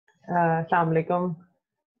Assalamu alaikum.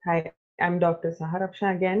 Hi, I'm Dr. Sahar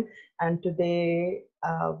Afshan again, and today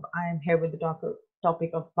I am here with the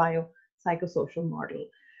topic of biopsychosocial model.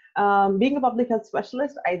 Being a public health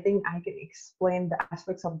specialist, I think I can explain the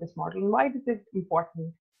aspects of this model and why is it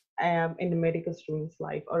important in the medical student's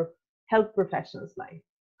life or health professional's life.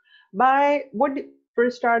 By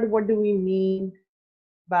first start, what do we mean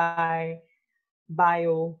by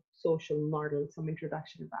biosocial model? Some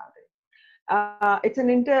introduction about it. It's an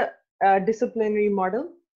interdisciplinary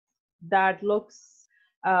model that looks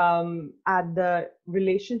at the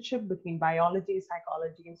relationship between biology,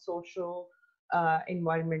 psychology, and social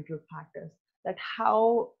environmental factors. That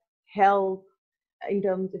how health, in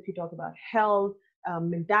terms if you talk about health,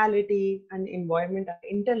 mentality, and environment are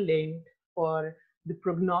interlinked for the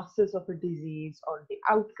prognosis of a disease or the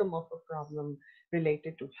outcome of a problem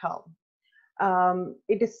related to health.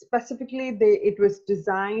 It is specifically, it was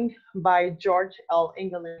designed by George L.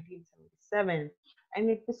 Engel in 1977, and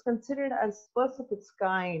it was considered as first of its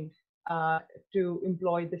kind to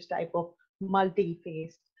employ this type of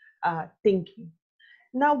multi-phase thinking.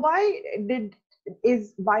 Now,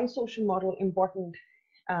 is biosocial model important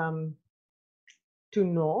to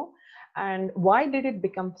know, and why did it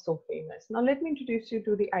become so famous? Now, let me introduce you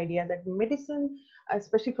to the idea that medicine,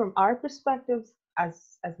 especially from our perspectives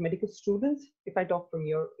as medical students, if I talk from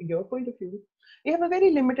your point of view, we have a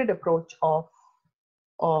very limited approach of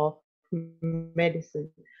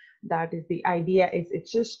medicine. That is, the idea is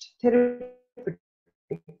it's just therapeutic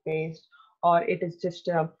based, or it is just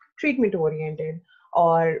treatment oriented,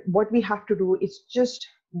 or what we have to do is just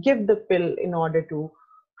give the pill in order to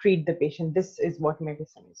treat the patient. This is what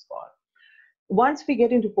medicine is for. Once we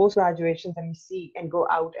get into post graduations and we see and go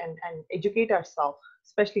out and educate ourselves,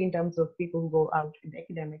 especially in terms of people who go out in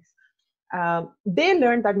academics, they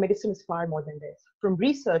learn that medicine is far more than this. From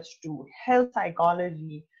research to health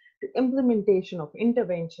psychology to implementation of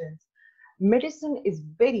interventions, medicine is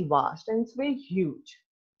very vast and it's very huge.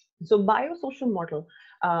 So biosocial model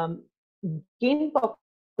gained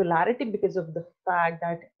popularity because of the fact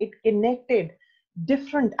that it connected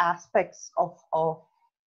different aspects of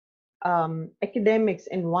academics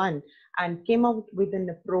in one and came out with an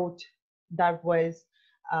approach that was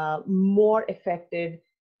more effective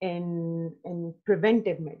in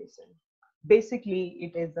preventive medicine. Basically,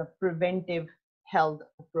 it is a preventive health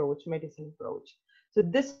approach, medicine approach. So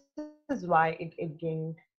this is why it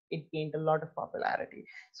gained a lot of popularity.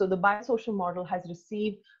 So the biosocial model has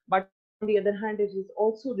received, but on the other hand, it has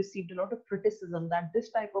also received a lot of criticism that this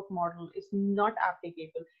type of model is not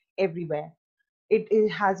applicable everywhere. It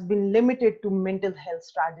has been limited to mental health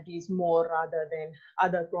strategies more rather than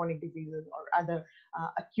other chronic diseases or other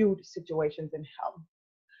acute situations in health.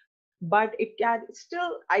 But it can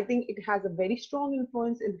still, I think it has a very strong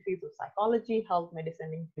influence in the fields of psychology, health,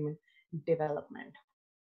 medicine, and human development.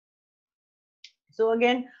 So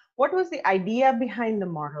again, what was the idea behind the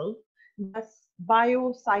model? The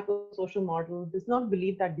biopsychosocial model does not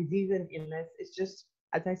believe that disease and illness is just,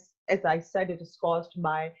 as I said, it is caused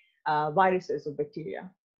by viruses or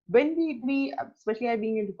bacteria. When we especially I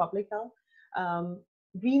being into public health,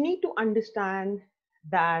 we need to understand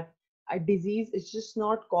that a disease is just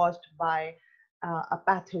not caused by a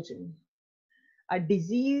pathogen. A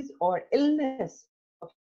disease or illness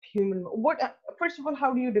of human, first of all,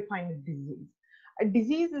 how do you define a disease? A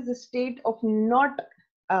disease is a state of not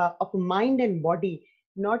of mind and body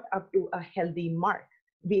not up to a healthy mark.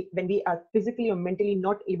 When we are physically or mentally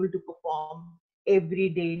not able to perform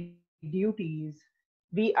everyday duties,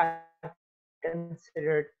 we are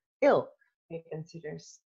considered ill. We are considered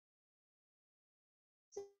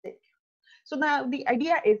sick. So now the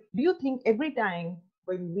idea is, do you think every time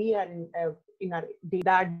when we are in our day,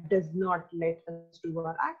 that does not let us do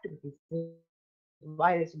our activities?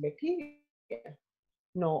 Virus, bacteria?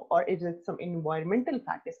 No, or is it some environmental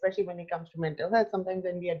fact, especially when it comes to mental health? Sometimes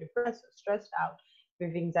when we are depressed, stressed out,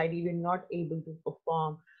 with anxiety, we're not able to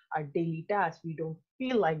perform our daily tasks. We don't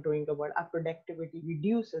feel like doing the work. Our productivity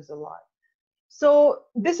reduces a lot. So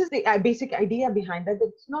this is the basic idea behind that.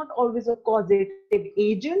 It's not always a causative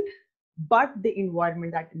agent, but the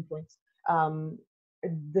environment that influences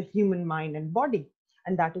the human mind and body.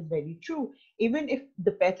 And that is very true. Even if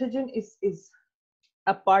the pathogen is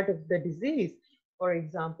a part of the disease, for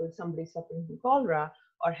example, somebody suffering from cholera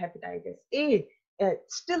or hepatitis A,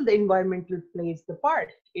 still the environmental plays the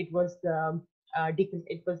part. It was the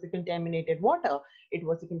contaminated water. It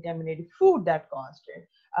was the contaminated food that caused it.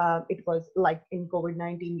 It was like in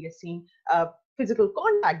COVID-19, we are seeing physical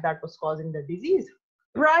contact that was causing the disease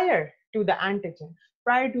prior to the antigen,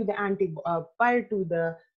 prior to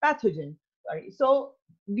the pathogen. Sorry. So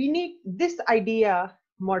we need this idea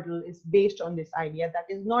model is based on this idea that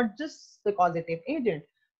is not just the causative agent,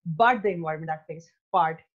 but the environment that plays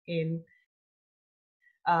part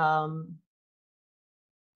um,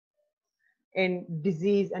 in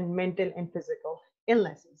disease and mental and physical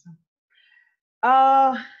illnesses.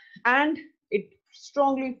 Uh, and it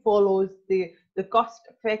strongly follows the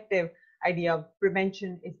cost-effective idea of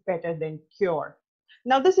prevention is better than cure.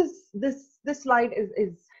 Now, this slide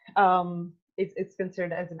is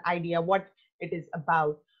considered as an idea what it is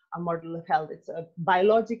about a model of health. It's a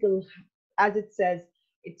biological, as it says,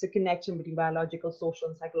 it's a connection between biological, social,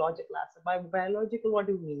 and psychological aspect. By biological, what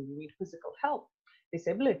do we mean? We mean physical health,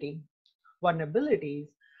 disability, vulnerabilities,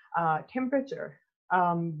 temperature,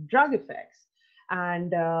 drug effects,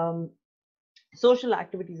 and social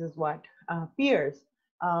activities is what? Peers,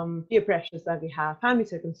 peer pressures that we have, family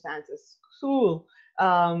circumstances, school,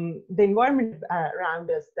 the environment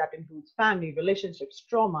around us that includes family, relationships,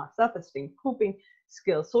 trauma, self-esteem, coping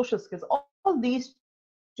skills, social skills, all these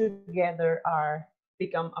together are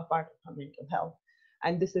become a part of our mental health.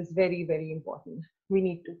 And this is very, very important. We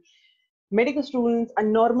need to, medical students, a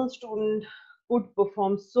normal student would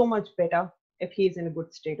perform so much better if he is in a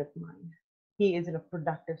good state of mind. He is in a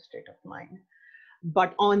productive state of mind.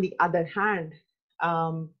 But on the other hand,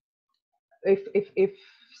 if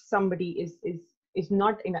somebody is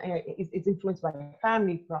not in is influenced by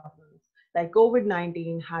family problems, like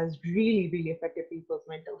COVID-19 has really affected people's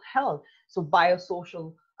mental health. So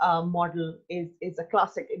biosocial model is a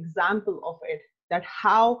classic example of it. That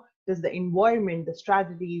how does the environment, the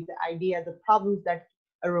strategies, the idea, the problems that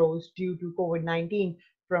arose due to COVID-19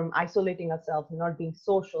 from isolating ourselves, not being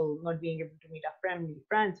social, not being able to meet our family,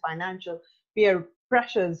 friends, financial, peer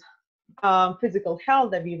pressures, physical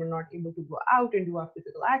health, that we were not able to go out and do our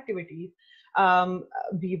physical activities.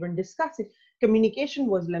 We were discussing communication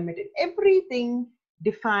was limited. Everything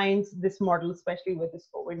defines this model, especially with this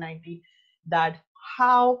COVID-19, that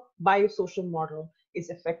how biosocial model is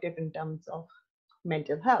effective in terms of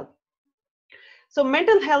mental health. So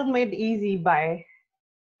mental health made easy by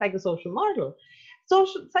psychosocial model.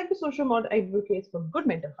 Psychosocial model advocates for good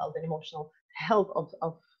mental health and emotional health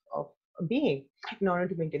of a being in order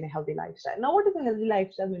to maintain a healthy lifestyle. Now, what is a healthy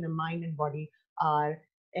lifestyle when the mind and body are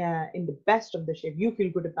in the best of the shape? You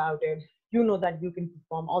feel good about it. You know that you can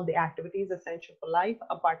perform all the activities essential for life.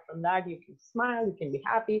 Apart from that, you can smile, you can be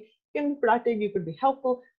happy, you can be productive, you could be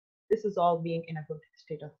helpful. This is all being in a good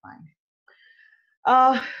state of mind.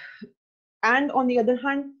 And on the other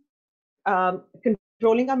hand,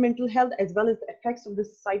 controlling our mental health as well as the effects of the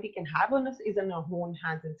society can have on us is in our own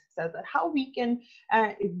hands and success. That how we can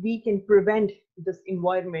prevent this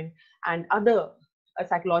environment and other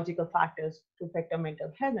psychological factors to affect our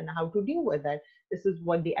mental health and how to deal with it. This is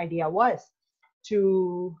what the idea was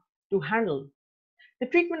to handle. The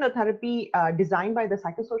treatment or therapy designed by the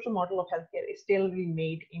psychosocial model of healthcare is tailored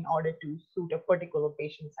made in order to suit a particular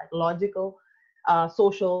patient's psychological,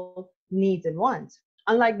 social needs and wants.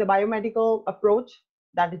 Unlike the biomedical approach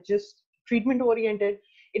that is just treatment oriented,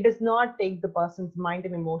 it does not take the person's mind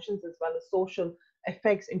and emotions as well as social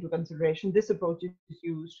effects into consideration. This approach is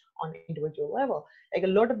used on an individual level. Like a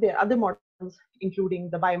lot of the other models, including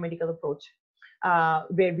the biomedical approach,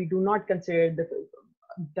 where we do not consider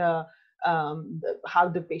how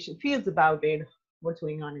the patient feels about it, what's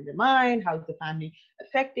going on in the mind, how's the family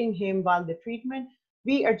affecting him while the treatment.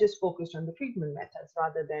 We are just focused on the treatment methods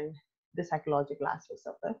rather than the psychological aspects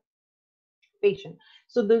of the patient.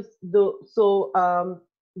 So the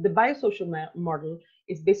biosocial model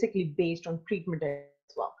is basically based on treatment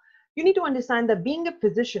as well. You need to understand that being a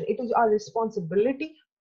physician, it is our responsibility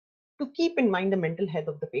to keep in mind the mental health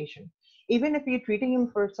of the patient. Even if you're treating him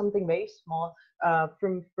for something very small,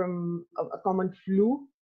 from a common flu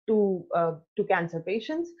to cancer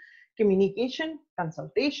patients, communication,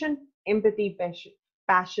 consultation, empathy,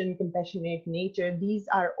 passion, compassionate nature, these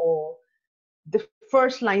are all the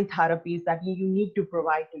first line therapies that you need to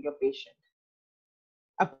provide to your patient,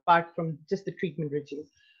 apart from just the treatment regime,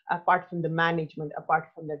 apart from the management, apart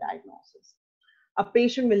from the diagnosis. A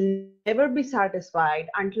patient will never be satisfied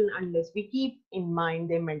unless we keep in mind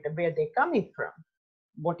their mental, where they're coming from,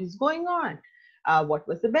 what is going on, what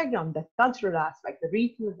was the background, the cultural aspect, the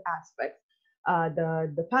regional aspect,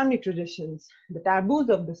 the family traditions, the taboos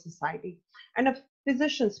of the society. And a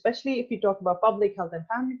physician, especially if you talk about public health and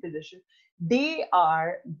family physician, they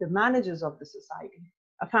are the managers of the society.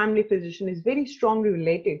 A family physician is very strongly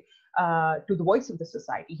related to the voice of the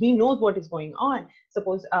society. He knows what is going on.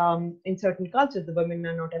 Suppose in certain cultures, the women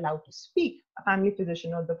are not allowed to speak. A family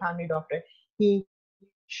physician or the family doctor, he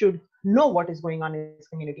should know what is going on in his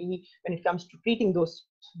community. When it comes to treating those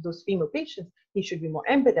those female patients, he should be more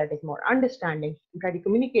empathetic, more understanding, and try to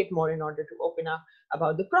communicate more in order to open up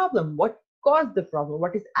about the problem. What caused the problem?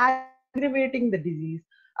 What is aggravating the disease?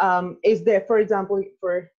 Is there, for example,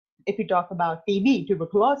 if you talk about TB,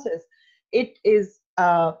 tuberculosis, it is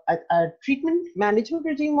a treatment management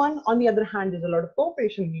regime one. On the other hand, there's a lot of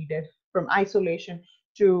cooperation needed, from isolation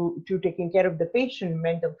to taking care of the patient,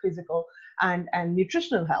 mental, physical, and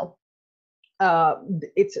nutritional health.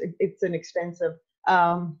 It's an extensive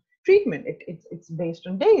treatment. It's based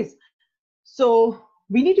on days. So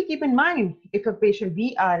we need to keep in mind, if a patient,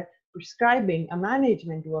 we are prescribing a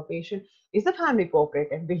management to a patient, is the family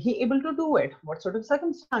cooperative? Will he able to do it? What sort of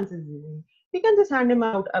circumstances is he in? We can just hand him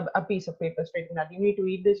out a piece of paper stating that you need to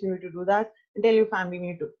eat this, you need to do that, and tell your family you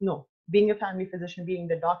need to. No, being a family physician, being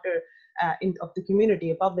the doctor of the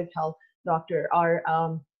community, a public health doctor, or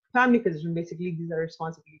family physician, basically these are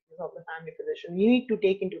responsibilities of the family physician. You need to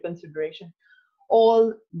take into consideration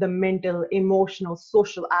all the mental, emotional,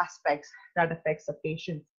 social aspects that affects a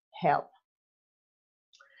patient's health.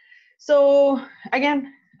 So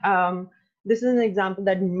again, this is an example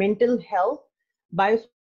that mental health biosocial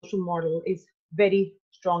model is very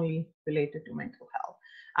strongly related to mental health,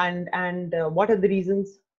 and what are the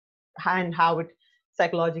reasons and how it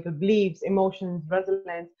psychological beliefs, emotions,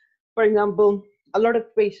 resilience. For example, a lot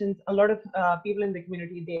of patients, a lot of people in the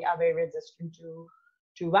community, they are very resistant to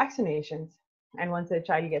vaccinations. And once a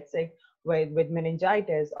child gets sick with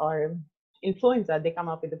meningitis or influenza, they come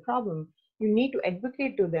up with a problem. You need to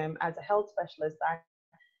advocate to them as a health specialist that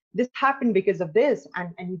this happened because of this,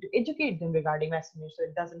 and need to educate them regarding vaccination so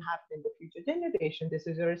it doesn't happen in the future generation. This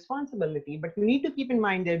is your responsibility, but you need to keep in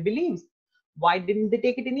mind their beliefs. Why didn't they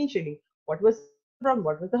take it initially? What was the problem?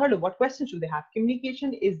 What was the hurdle? What questions should they have?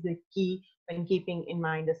 Communication is the key when keeping in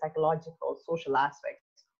mind the psychological, social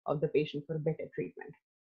aspects of the patient for better treatment.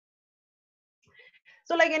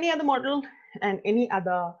 So like any other model and any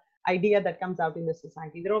other idea that comes out in the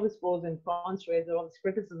society, there are always pros and cons to it, there are always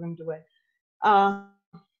criticism to it.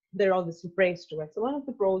 There are always praise to it. So one of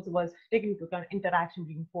the pros was taking into account interaction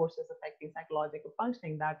between forces affecting psychological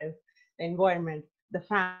functioning, that is the environment, the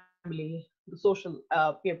family, the social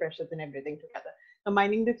peer pressures and everything together.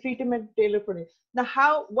 Combining the treatment tailored for it.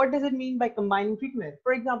 Now, what does it mean by combining treatment?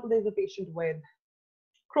 For example, there's a patient with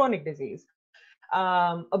chronic disease,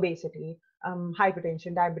 obesity,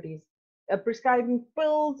 hypertension, diabetes. Prescribing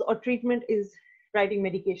pills or treatment is writing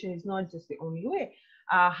medication is not just the only way.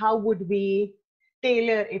 How would we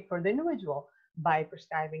tailor it for the individual? By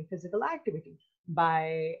prescribing physical activity,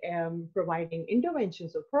 by providing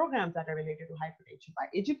interventions or programs that are related to hypertension, by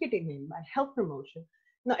educating them, by health promotion.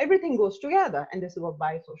 Now everything goes together, and this is what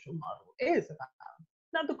biosocial model is about.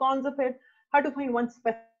 Now the cons of it: how to find one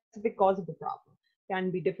specific cause of the problem.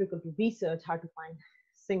 Can be difficult to research, how to find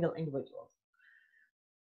single individuals.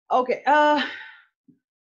 Okay,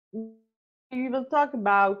 we will talk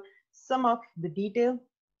about some of the detail.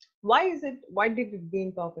 Why did it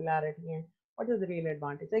gain popularity, and what is the real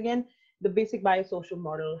advantage? Again, the basic biosocial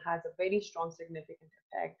model has a very strong significant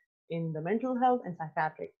effect in the mental health and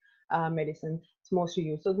psychiatric medicine. It's mostly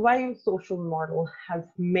used. So the biosocial model has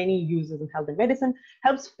many uses in health and medicine,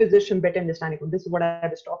 helps physician better understanding. This is what I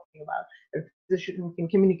was talking about. The physician can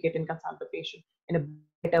communicate and consult the patient in a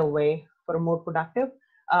better way for a more productive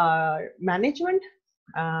management,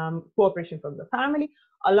 cooperation from the family,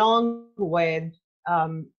 along with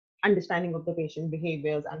understanding of the patient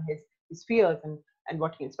behaviors and his fears and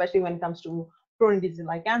what he, especially when it comes to chronic disease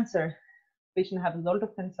like cancer. Patient have a lot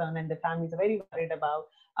of concern, and the families are very worried about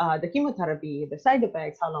the chemotherapy, the side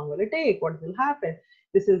effects, how long will it take, what will happen.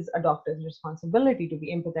 This is a doctor's responsibility to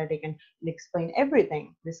be empathetic and explain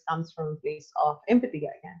everything. This comes from a place of empathy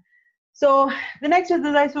again. So the next is the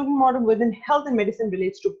biosocial model within health and medicine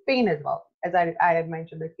relates to pain as well. As I had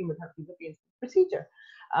mentioned, that chemotherapy is a painful procedure.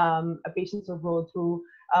 Patients who go through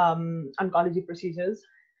oncology procedures,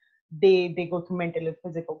 they go through mental and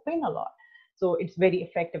physical pain a lot. So it's very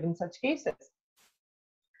effective in such cases.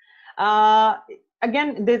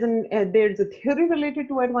 Again, there's a theory related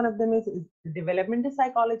to it. One of them is developmental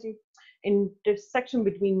psychology, intersection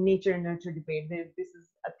between nature and nurture debate. This is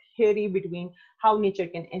a theory between how nature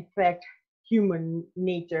can affect human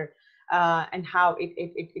nature and how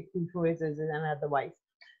it influences it and otherwise.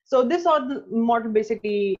 So this model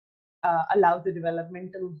basically allows the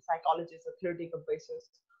developmental psychologists a theoretical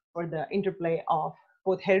basis for the interplay of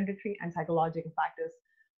both hereditary and psychological factors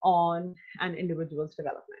on an individual's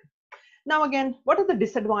development. Now, again, what are the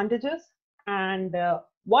disadvantages and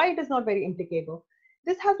why it is not very implicable?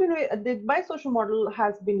 This has been, the biosocial model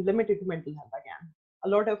has been limited to mental health again. A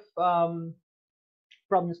lot of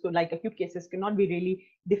problems, like acute cases, cannot be really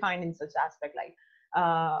defined in such aspect. Like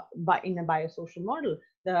in a biosocial model.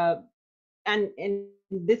 And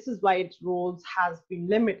this is why its roles has been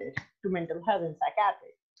limited to mental health and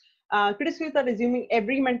psychiatry. Critics feel that assuming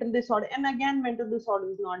every mental disorder, and again, mental disorder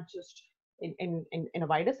is not just in a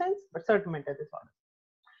wider sense, but certain mental disorders.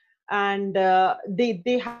 And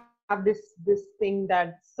they have this thing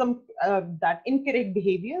that that incorrect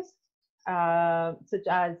behaviors, such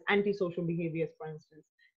as antisocial behaviors, for instance,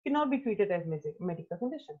 cannot be treated as medical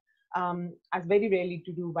condition, as very rarely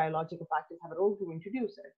to do biological factors have a role to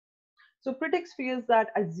introduce it. So critics feels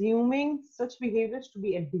that assuming such behaviors to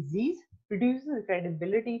be a disease reduces the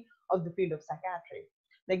credibility of the field of psychiatry.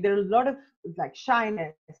 Like there are a lot of like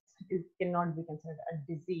shyness cannot be considered a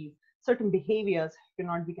disease. Certain behaviors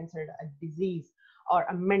cannot be considered a disease or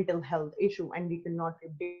a mental health issue, and we cannot.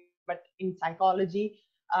 But in psychology,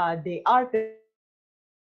 they are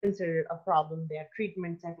considered a problem. They are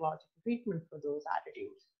psychological treatment for those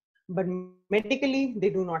attitudes. But medically,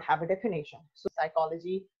 they do not have a definition. So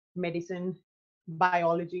psychology, medicine,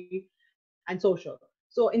 biology, and social.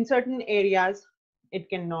 So in certain areas, it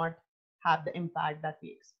cannot have the impact that we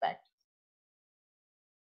expect.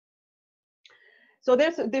 So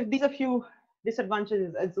these are few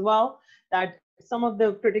disadvantages as well, that some of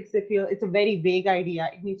the critics, they feel it's a very vague idea.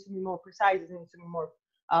 It needs to be more precise. It needs to be more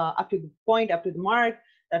up to the point, up to the mark,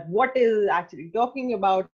 that what is actually talking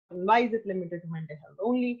about and why is it limited to mental health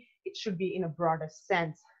only. It should be in a broader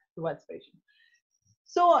sense towards patients.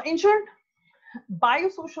 So in short,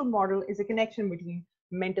 biosocial model is a connection between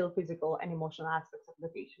mental, physical, and emotional aspects of the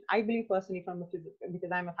patient. I believe personally, from a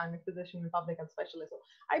because I'm a family physician and public health specialist, so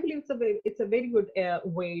I believe it's a very good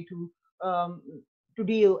way um, to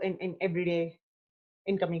deal in everyday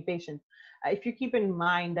incoming patient. If you keep in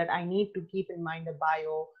mind that I need to keep in mind the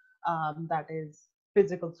bio, that is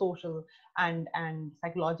physical, social, and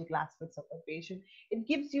psychological aspects of the patient, it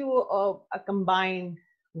gives you a combined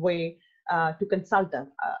way to consult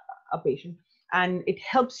a patient, and it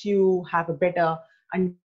helps you have a better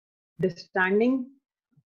understanding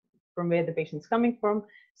from where the patient's coming from,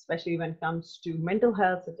 especially when it comes to mental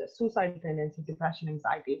health, such as suicidal tendency, depression,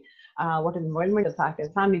 anxiety, what is environmental factors,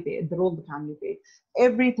 family play, the role the family plays.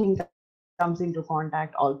 Everything comes into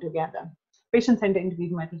contact altogether. Patient-centered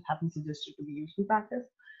interview methods have been suggested to be used in practice.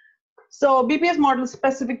 So BPS model is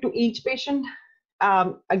specific to each patient.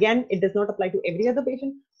 Again, it does not apply to every other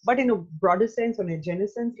patient, but in a broader sense, or in a general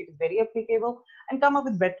sense, it is very applicable and come up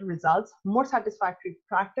with better results, more satisfactory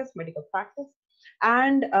practice, medical practice,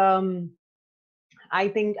 and I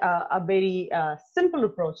think a very simple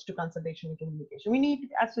approach to consultation and communication. We need,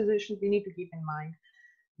 as physicians, we need to keep in mind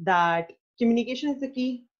that communication is the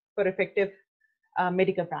key for effective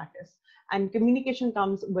medical practice. And communication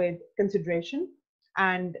comes with consideration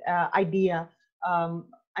and idea, and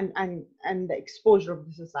the exposure of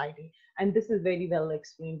the society. And this is very well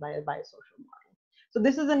explained by a biosocial model. So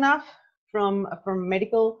this is enough from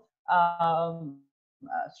medical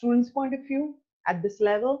students' point of view at this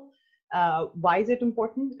level. Why is it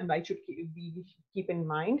important, and why should we keep in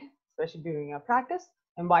mind, especially during our practice,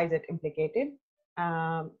 and why is it implicated,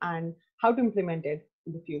 and how to implement it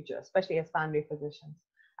in the future, especially as family physicians,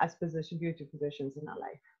 as future physicians in our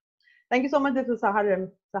life. Thank you so much. This is Sahar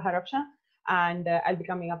Afshan, and I'll be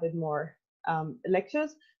coming up with more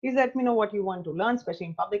lectures. Please let me know what you want to learn, especially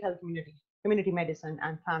in public health, community medicine,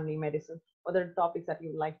 and family medicine. What are the topics that you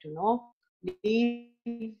would like to know?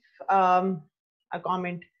 Leave a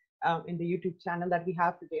comment in the YouTube channel that we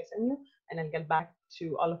have to JSMU, and I'll get back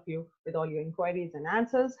to all of you with all your inquiries and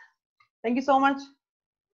answers. Thank you so much.